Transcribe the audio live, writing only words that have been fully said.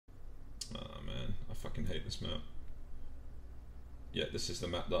fucking hate this map. Yeah, this is the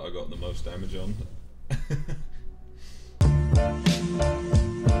map that I got the most damage on.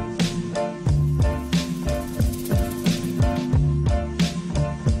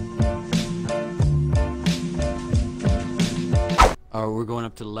 Oh, we're going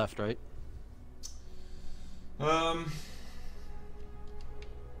up to the left, right?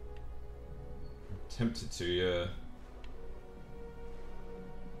 Tempted to, yeah.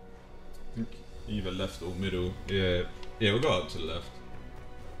 I think either left or middle. Yeah, yeah, we'll go up to the left.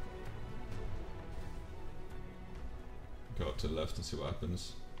 Go up to the left and see what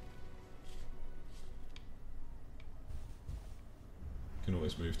happens. Can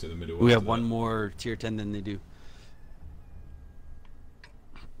always move to the middle. We have one more tier 10 than they do.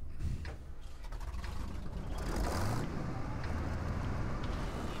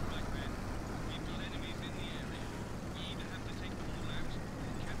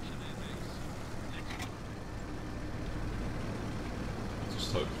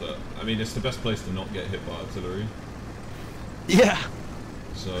 Hope that, I mean, it's the best place to not get hit by artillery. Yeah.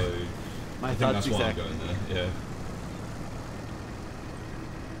 So My I think that's why exactly. I'm going there. Yeah.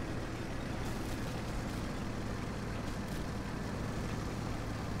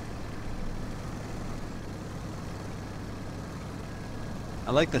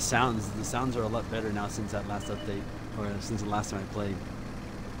 I like the sounds. The sounds are a lot better now since that last update, or since the last time I played.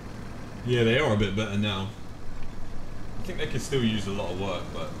 Yeah, they are a bit better now. I think they could still use a lot of work,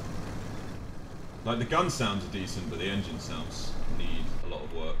 but like the gun sounds are decent, but the engine sounds need a lot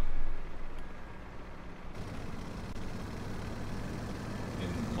of work.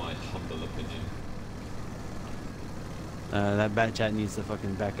 In my humble opinion. That bat chat needs to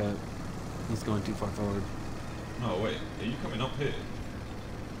fucking back up. He's going too far forward. Oh wait, are you coming up here?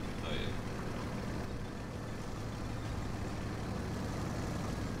 Oh yeah.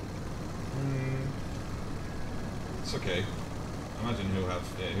 It's okay. I imagine he'll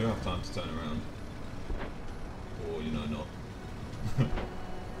have time to turn around. Or, you know, not.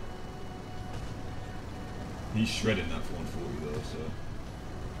 He's shredding that for 140 though, so.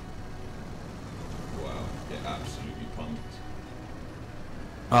 Wow, get absolutely pumped.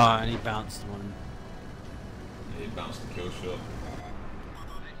 Oh, and he bounced one. Yeah, he bounced the kill shot.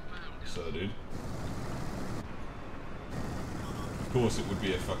 So, dude. Of course it would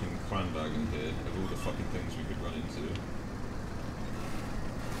be a fucking cranwagon here, of all the fucking things we could run into.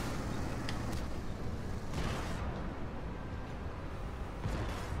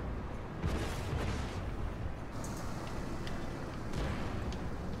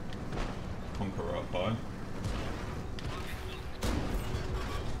 Conqueror up high.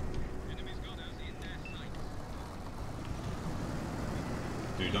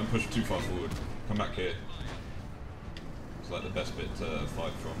 Dude, don't push too far forward. Come back here. It's like the best bit to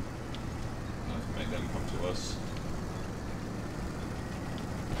fight from. I have to make them come to us.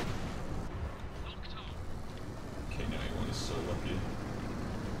 Okay, now everyone is so lucky.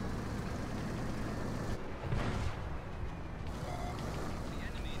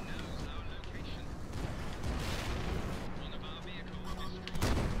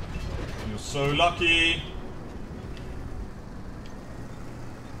 You're so lucky!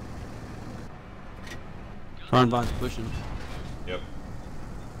 Ronbon's pushing. Yep.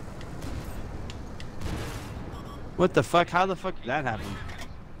 What the fuck? How the fuck did that happen?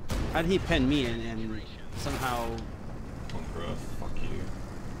 How did he pen me and somehow... Conqueror, fuck you.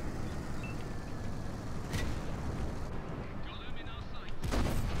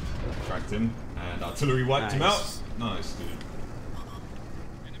 Tracked him, and artillery wiped him out. Nice, dude.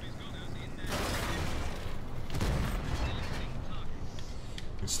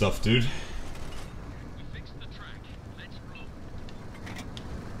 Good stuff, dude.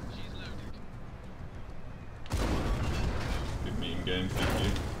 Good meme game, thank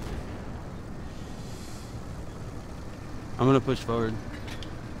you. I'm gonna push forward.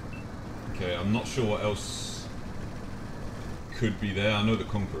 Okay, I'm not sure what else could be there. I know the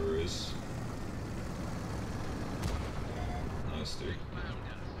Conqueror is. Nice, dude.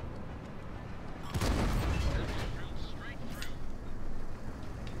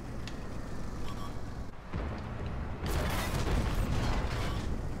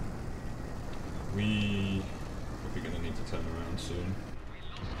 We probably gonna need to turn around soon.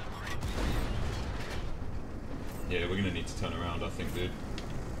 Yeah, we're gonna need to turn around, I think, dude.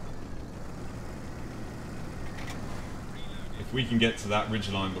 If we can get to that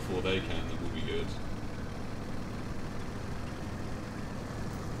ridgeline before they can, then we'll be good.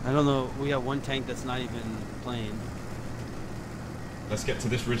 I don't know. We got one tank that's not even playing. Let's get to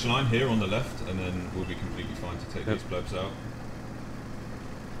this ridgeline here on the left, and then we'll be completely fine to take Yep. these plebs out.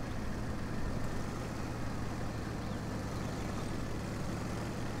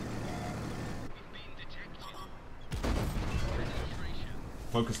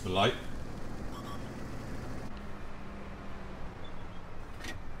 Focus the light.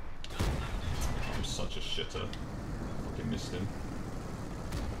 I'm such a shitter. Fucking missed him.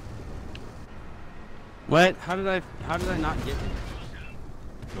 What? How did I not get him?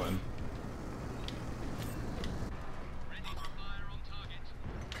 Got him.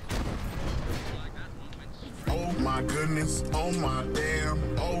 Oh my goodness, oh my damn,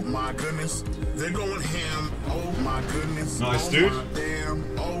 oh my goodness, they're going ham, oh my goodness, Nice, oh dude. my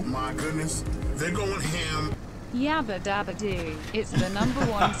damn, oh my goodness, they're going ham. Yabba dabba doo. It's the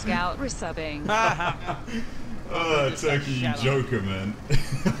 #1 scout resubbing. Oh, Turkey, you joker, man.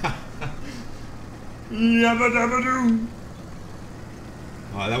 Yabba dabba doo.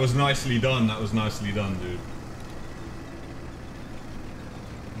 Alright, that was nicely done. That was nicely done, dude.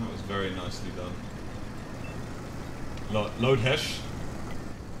 That was very nicely done. Load hash.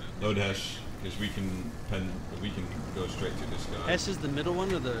 Load hash, because we can go straight to this guy. Hesh is the middle one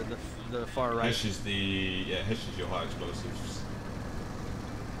or the far right? Hesh is Hesh is your high explosives.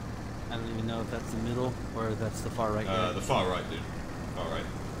 I don't even know if that's the middle or that's the far right. The far right, dude. Far right.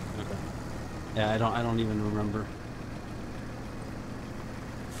 Okay. Yeah, I don't even remember.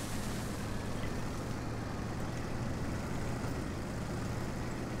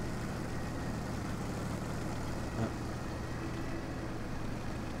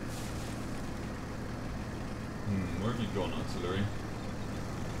 Where have you gone, artillery?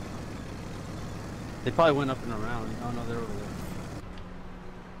 They probably went up and around. Oh no, they're over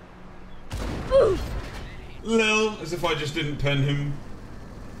there. Lil, as if I just didn't pen him.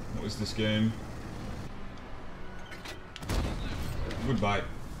 What is this game? Goodbye.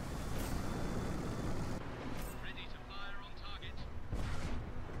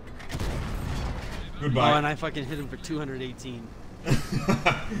 Goodbye. Oh, and I fucking hit him for 218.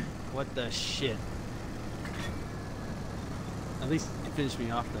 What the shit? At least he finished me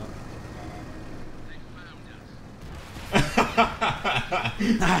off though.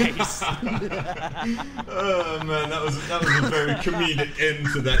 Nice. Oh man, that was a very comedic end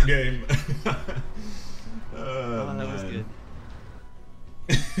to that game. Oh, that man. was good.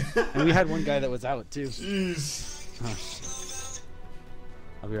 And we had one guy that was out too. Jeez. Oh.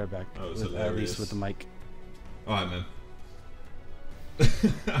 I'll be right back. That was At hilarious. least with the mic. Alright, man.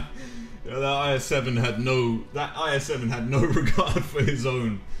 Yeah, that IS-7 had no regard for his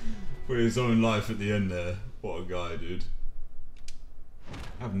own life at the end there. What a guy, dude.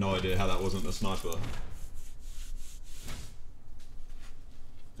 I have no idea how that wasn't a sniper.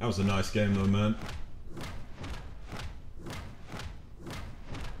 That was a nice game though, man.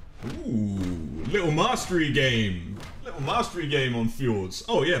 Ooh, little mastery game. Little mastery game on Fjords.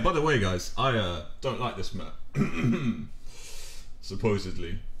 Oh yeah, by the way guys, I don't like this map.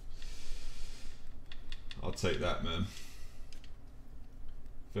 Supposedly. I'll take that, man.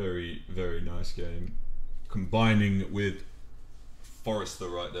 Very, very nice game. Combining with Forrester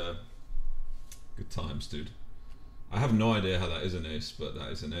right there. Good times, dude. I have no idea how that is an ace, but that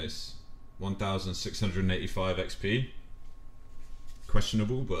is an ace. 1,685 XP.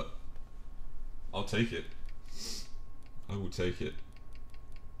 Questionable, but I'll take it. I will take it.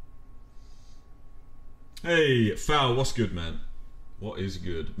 Hey, Foul, what's good, man? What is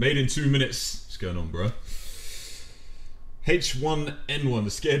good? Made in 2 minutes. What's going on, bro?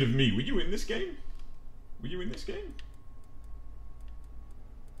 H1N1, scared of me. Were you in this game? Were you in this game?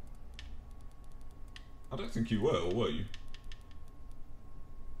 I don't think you were, or were you?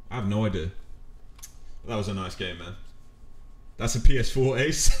 I have no idea. That was a nice game, man. That's a PS4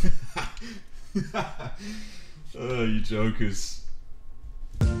 ace. Oh, you jokers.